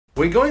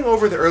When going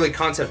over the early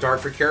concept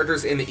art for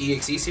characters in the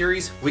EXE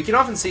series, we can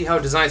often see how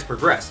designs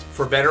progressed,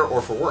 for better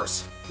or for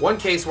worse. One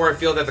case where I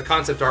feel that the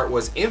concept art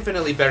was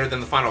infinitely better than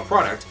the final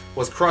product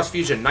was Cross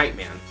Fusion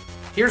KnightMan.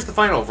 Here's the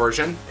final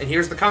version, and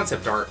here's the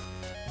concept art.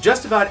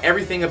 Just about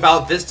everything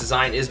about this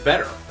design is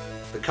better.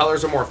 The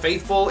colors are more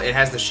faithful, it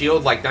has the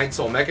shield like Night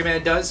Soul Mega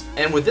Man does,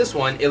 and with this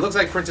one, it looks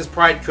like Princess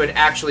Pride could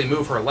actually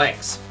move her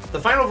legs.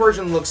 The final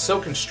version looks so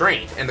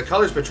constrained, and the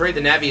colors betray the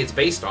Navi it's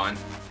based on.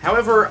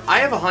 However, I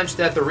have a hunch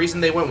that the reason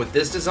they went with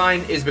this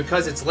design is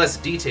because it's less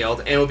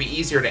detailed and it will be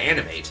easier to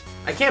animate.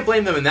 I can't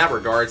blame them in that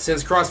regard,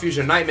 since Cross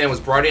Fusion KnightMan was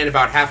brought in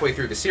about halfway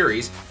through the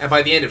series, and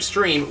by the end of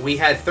stream, we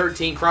had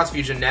 13 Cross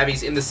Fusion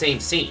Navis in the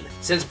same scene.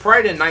 Since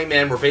Pride and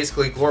KnightMan were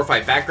basically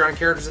glorified background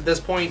characters at this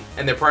point,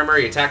 and their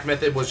primary attack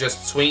method was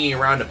just swinging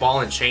around a ball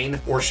and chain,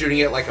 or shooting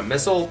it like a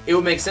missile, it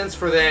would make sense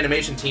for the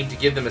animation team to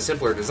give them a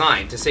simpler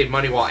design to save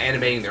money while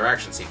animating their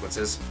action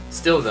sequences.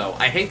 Still though,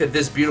 I hate that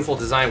this beautiful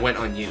design went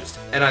unused,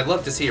 and I'd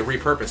love to see it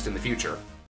repurposed in the future.